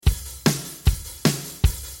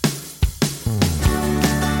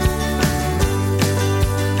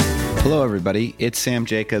Hello, everybody. It's Sam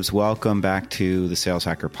Jacobs. Welcome back to the Sales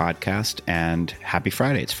Hacker Podcast, and happy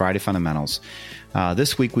Friday. It's Friday Fundamentals.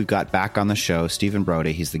 This week, we've got back on the show Steven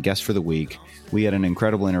Broudy. He's the guest for the week. We had an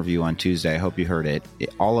incredible interview on Tuesday. I hope you heard it.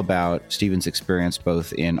 All about Steven's experience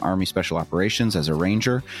both in Army Special Operations as a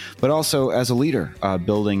Ranger, but also as a leader,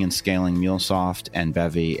 building and scaling MuleSoft and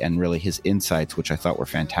Bevy, and really his insights, which I thought were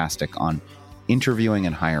fantastic on interviewing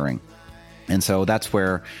and hiring. And so that's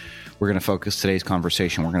where we're going to focus today's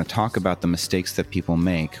conversation. We're going to talk about the mistakes that people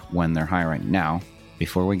make when they're hiring. Now,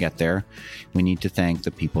 before we get there, we need to thank the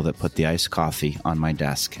people that put the iced coffee on my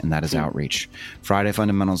desk, and that is Outreach. Friday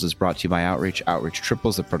Fundamentals is brought to you by Outreach. Outreach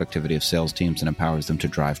triples the productivity of sales teams and empowers them to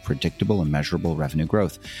drive predictable and measurable revenue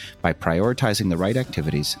growth. By prioritizing the right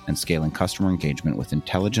activities and scaling customer engagement with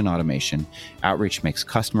intelligent automation, Outreach makes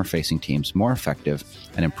customer-facing teams more effective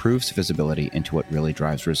and improves visibility into what really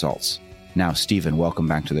drives results. Now, Steven, welcome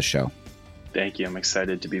back to the show. Thank you. I'm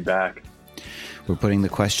excited to be back. We're putting the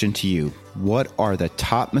question to you. What are the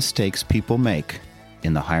top mistakes people make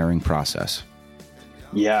in the hiring process?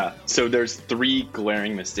 Yeah, so there's three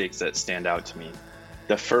glaring mistakes that stand out to me.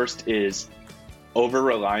 The first is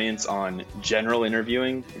over-reliance on general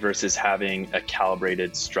interviewing versus having a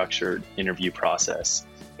calibrated, structured interview process.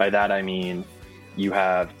 By that, I mean you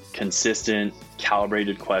have consistent,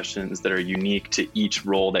 calibrated questions that are unique to each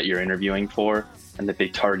role that you're interviewing for, and that they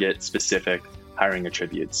target specific hiring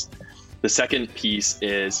attributes. The second piece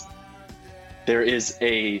is there is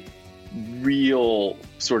a real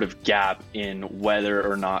sort of gap in whether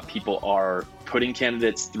or not people are putting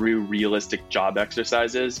candidates through realistic job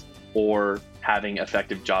exercises or having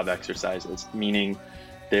effective job exercises, meaning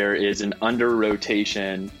there is an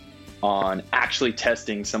under-rotation on actually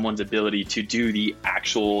testing someone's ability to do the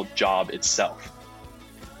actual job itself.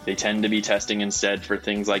 They tend to be testing instead for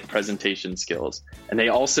things like presentation skills. And they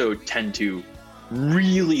also tend to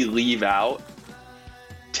really leave out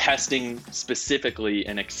testing specifically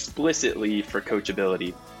and explicitly for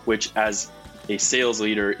coachability, which as a sales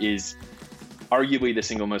leader is arguably the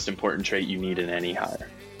single most important trait you need in any hire.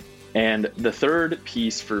 And the third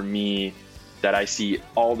piece for me that I see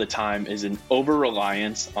all the time is an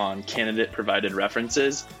over-reliance on candidate-provided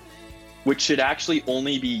references, which should actually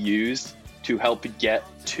only be used to help get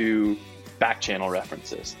to back-channel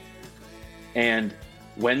references. And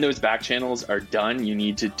when those back channels are done, you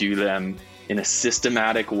need to do them in a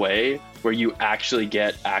systematic way where you actually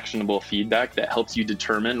get actionable feedback that helps you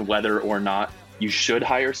determine whether or not you should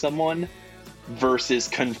hire someone versus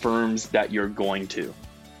confirms that you're going to.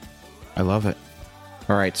 I love it.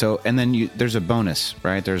 All right. So, and then there's a bonus,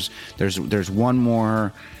 right? There's one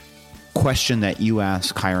more question that you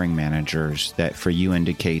ask hiring managers that for you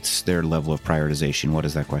indicates their level of prioritization. What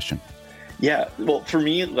is that question? Yeah. Well, for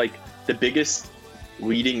me, like the biggest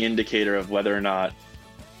leading indicator of whether or not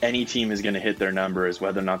any team is going to hit their number is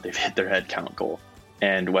whether or not they've hit their headcount goal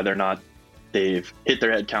and whether or not they've hit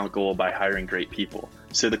their headcount goal by hiring great people.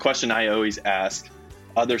 So the question I always ask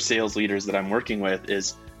other sales leaders that I'm working with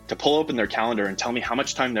is to pull open their calendar and tell me how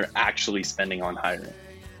much time they're actually spending on hiring,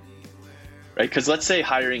 right? Because let's say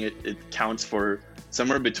hiring, it counts for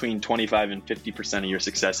somewhere between 25 and 50% of your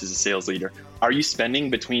success as a sales leader. Are you spending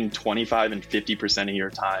between 25 and 50% of your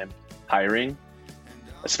time hiring,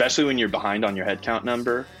 especially when you're behind on your headcount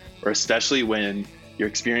number, or especially when you're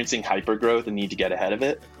experiencing hypergrowth and need to get ahead of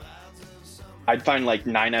it? I'd find like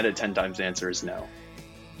 9 out of 10 times the answer is no.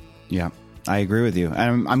 Yeah, I agree with you.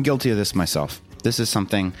 I'm guilty of this myself. This is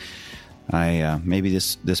something maybe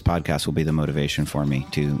this podcast will be the motivation for me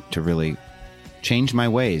to really change my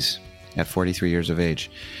ways at 43 years of age.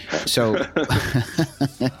 So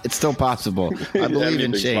it's still possible. I believe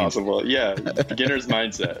in change. Possible. Yeah. Beginner's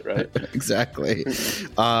mindset, right? Exactly.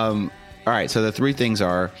 All right. So the three things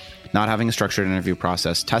are not having a structured interview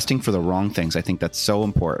process, testing for the wrong things. I think that's so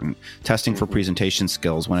important. Testing for presentation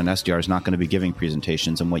skills when an SDR is not going to be giving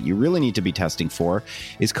presentations. And what you really need to be testing for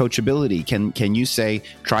is coachability. Can you say,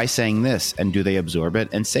 try saying this, and do they absorb it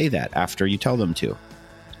and say that after you tell them to?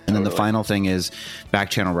 And then the final thing is back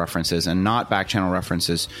channel references, and not back channel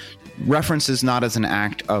references not as an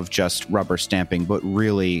act of just rubber stamping, but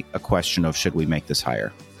really a question of, should we make this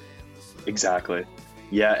hire? Exactly.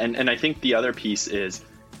 Yeah. And I think the other piece is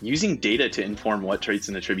using data to inform what traits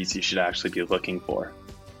and attributes you should actually be looking for.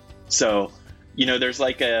 So, there's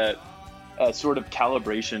like a sort of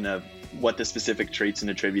calibration of what the specific traits and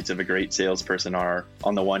attributes of a great salesperson are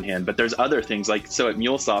on the one hand, but there's other things like, so at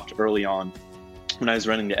MuleSoft early on, when I was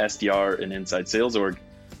running the SDR and inside sales org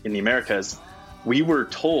in the Americas, we were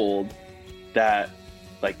told that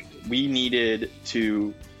like we needed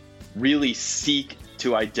to really seek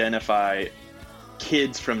to identify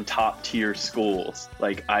kids from top tier schools,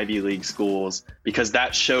 like Ivy League schools, because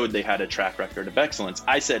that showed they had a track record of excellence.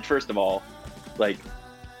 I said, first of all, like,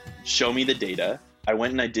 show me the data. I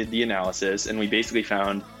went and I did the analysis, and we basically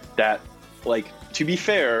found that, like, to be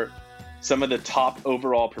fair, some of the top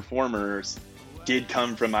overall performers did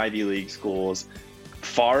come from Ivy League schools.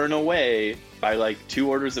 Far and away, by like 2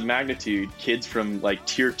 orders of magnitude, kids from like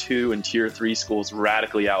tier 2 and tier 3 schools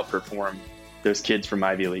radically outperform those kids from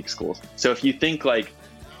Ivy League schools. So if you think like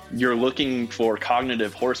you're looking for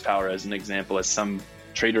cognitive horsepower, as an example, as some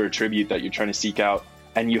trait or attribute that you're trying to seek out,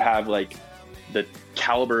 and you have like the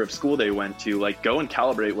caliber of school they went to, like, go and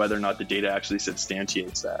calibrate whether or not the data actually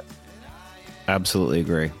substantiates that. Absolutely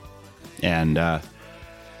agree. And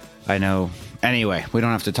I know, anyway, we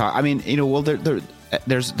don't have to talk. I mean, you know, well,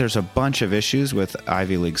 there's a bunch of issues with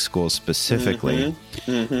Ivy League schools specifically,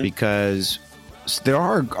 because there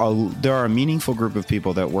are a meaningful group of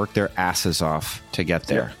people that work their asses off to get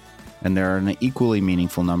there. Yeah. And there are an equally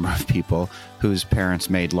meaningful number of people whose parents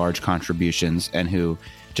made large contributions and who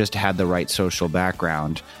just had the right social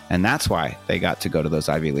background. And that's why they got to go to those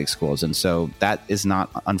Ivy League schools. And so that is not,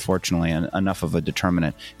 unfortunately, enough of a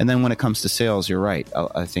determinant. And then when it comes to sales, you're right.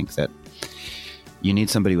 I think that you need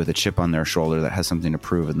somebody with a chip on their shoulder that has something to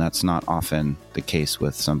prove. And that's not often the case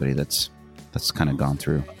with somebody that's kind of gone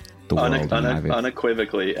through the world.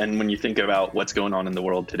 Unequivocally. And when you think about what's going on in the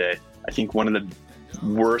world today, I think one of the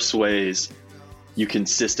worst ways you can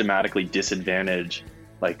systematically disadvantage,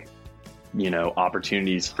 like, you know,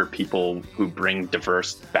 opportunities for people who bring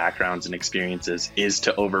diverse backgrounds and experiences is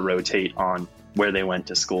to over rotate on where they went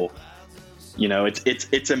to school. You know,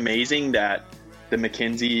 it's amazing that the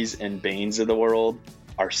McKinseys and Bains of the world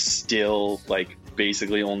are still like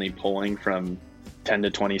basically only pulling from 10 to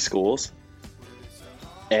 20 schools.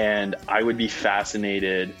 And I would be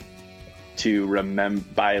fascinated to remember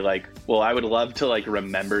I would love to like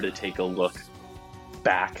remember to take a look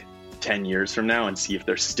back 10 years from now and see if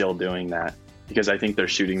they're still doing that, because I think they're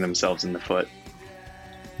shooting themselves in the foot.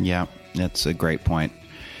 Yeah, that's a great point.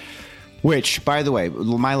 Which, by the way,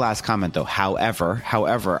 my last comment though, however,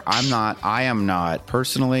 I am not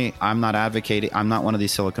personally, I'm not advocating, I'm not one of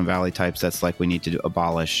these Silicon Valley types that's like, we need to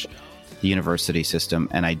abolish the university system.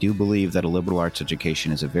 And I do believe that a liberal arts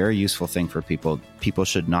education is a very useful thing for people. People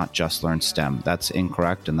should not just learn STEM. That's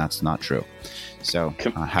incorrect, and that's not true. So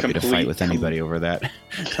happy to fight with anybody over that.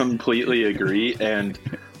 Completely agree. And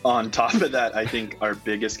on top of that, I think our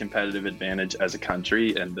biggest competitive advantage as a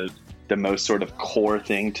country, and the most sort of core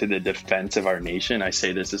thing to the defense of our nation, I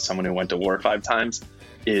say this as someone who went to war 5 times,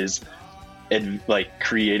 is like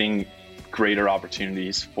creating greater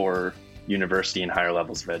opportunities for university and higher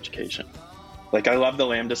levels of education. Like, I love the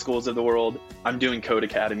Lambda schools of the world. I'm doing Code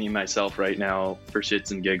Academy myself right now for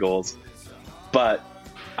shits and giggles. But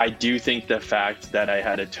I do think the fact that I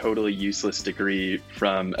had a totally useless degree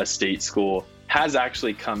from a state school has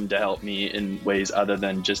actually come to help me in ways other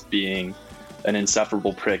than just being an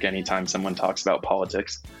insufferable prick anytime someone talks about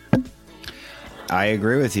politics. I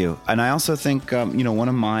agree with you. And I also think, you know, one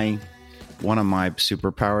of my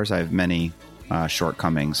superpowers, I have many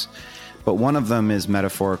shortcomings, but one of them is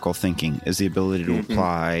metaphorical thinking, is the ability to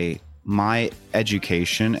apply my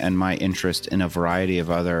education and my interest in a variety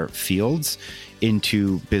of other fields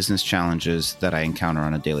into business challenges that I encounter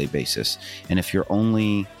on a daily basis. And if you're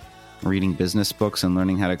only reading business books and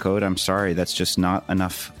learning how to code, I'm sorry, that's just not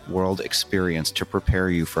enough world experience to prepare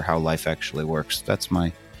you for how life actually works. That's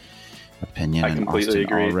my opinion. I completely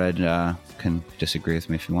agree. Allred can disagree with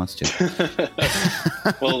me if he wants to.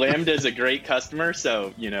 Well, Lambda is a great customer,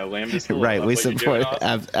 so, you know, Lambda's cool. Right, we support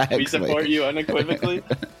we support you unequivocally.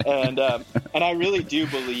 And I really do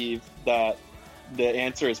believe that the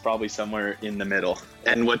answer is probably somewhere in the middle.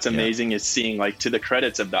 And what's amazing is seeing, like, to the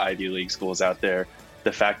credits of the Ivy League schools out there,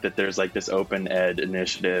 the fact that there's like this open ed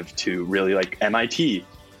initiative to really, like, MIT,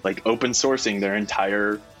 like, open sourcing their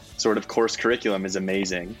entire sort of course curriculum is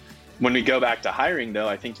amazing. When we go back to hiring, though,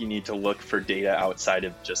 I think you need to look for data outside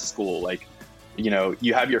of just school. Like, you know,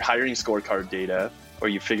 you have your hiring scorecard data, or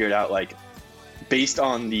you figured out, like, based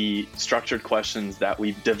on the structured questions that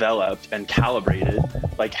we've developed and calibrated,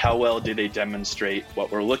 like, how well do they demonstrate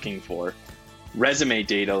what we're looking for? Resume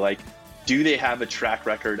data, like, do they have a track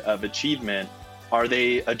record of achievement? Are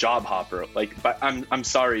they a job hopper? Like, but I'm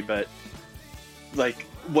sorry, but, like,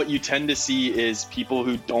 what you tend to see is people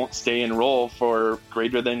who don't stay in role for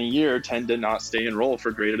greater than a year tend to not stay in role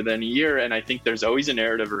for greater than a year. And I think there's always a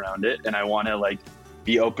narrative around it. And I want to, like,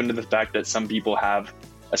 be open to the fact that some people have,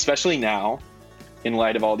 especially now, in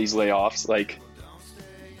light of all these layoffs, like,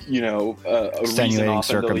 you know, a extenuating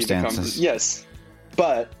circumstances. Yes.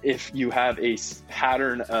 But if you have a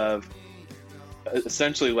pattern of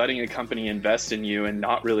essentially letting a company invest in you and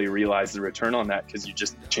not really realize the return on that because you're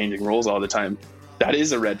just changing roles all the time. That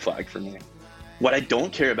is a red flag for me. What I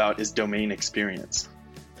don't care about is domain experience.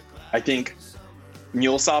 I think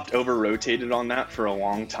MuleSoft over-rotated on that for a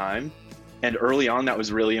long time. And early on, that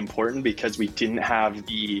was really important because we didn't have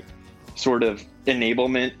the sort of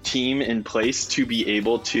enablement team in place to be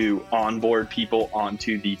able to onboard people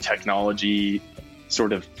onto the technology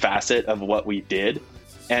sort of facet of what we did.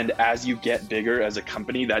 And as you get bigger as a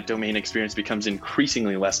company, that domain experience becomes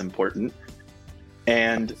increasingly less important.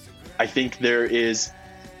 And I think there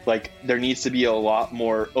needs to be a lot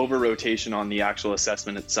more over-rotation on the actual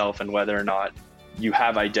assessment itself and whether or not you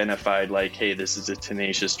have identified like, hey, this is a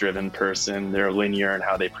tenacious driven person. They're linear in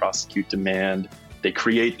how they prosecute demand. They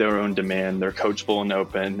create their own demand. They're coachable and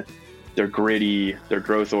open. They're gritty. They're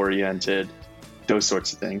growth oriented. Those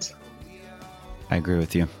sorts of things. I agree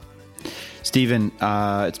with you. Steven,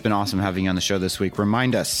 it's been awesome having you on the show this week.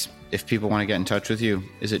 Remind us, if people want to get in touch with you,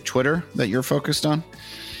 is it Twitter that you're focused on?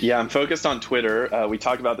 Yeah, I'm focused on Twitter. We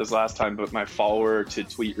talked about this last time, but my follower to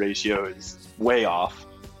tweet ratio is way off.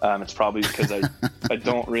 It's probably because I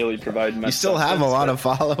don't really provide much. You still have a lot of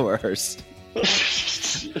followers.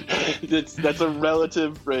 That's a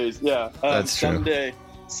relative phrase. Yeah. That's true.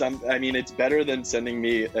 It's better than sending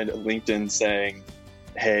me a LinkedIn saying,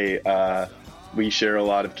 hey, we share a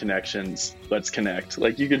lot of connections. Let's connect.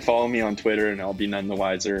 Like, you can follow me on Twitter and I'll be none the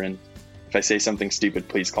wiser. And if I say something stupid,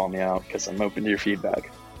 please call me out because I'm open to your feedback.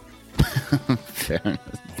 Fair enough.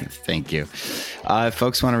 Thank you. If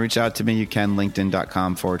folks want to reach out to me, you can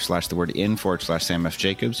linkedin.com/Sam F.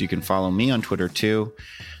 Jacobs. You can follow me on Twitter too.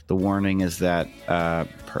 The warning is that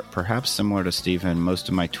perhaps similar to Steven, most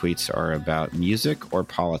of my tweets are about music or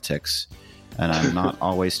politics, and I'm not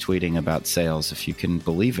always tweeting about sales. If you can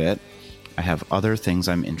believe it, I have other things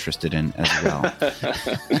I'm interested in as well.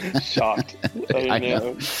 Shocked. I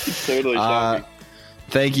know. It's totally shocking.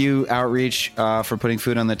 Thank you, Outreach, for putting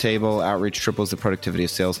food on the table. Outreach triples the productivity of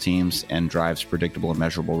sales teams and drives predictable and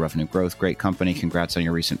measurable revenue growth. Great company. Congrats on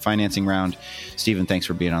your recent financing round. Steven, thanks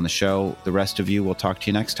for being on the show. The rest of you, we'll talk to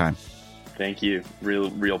you next time. Thank you.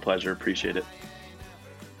 Real pleasure. Appreciate it.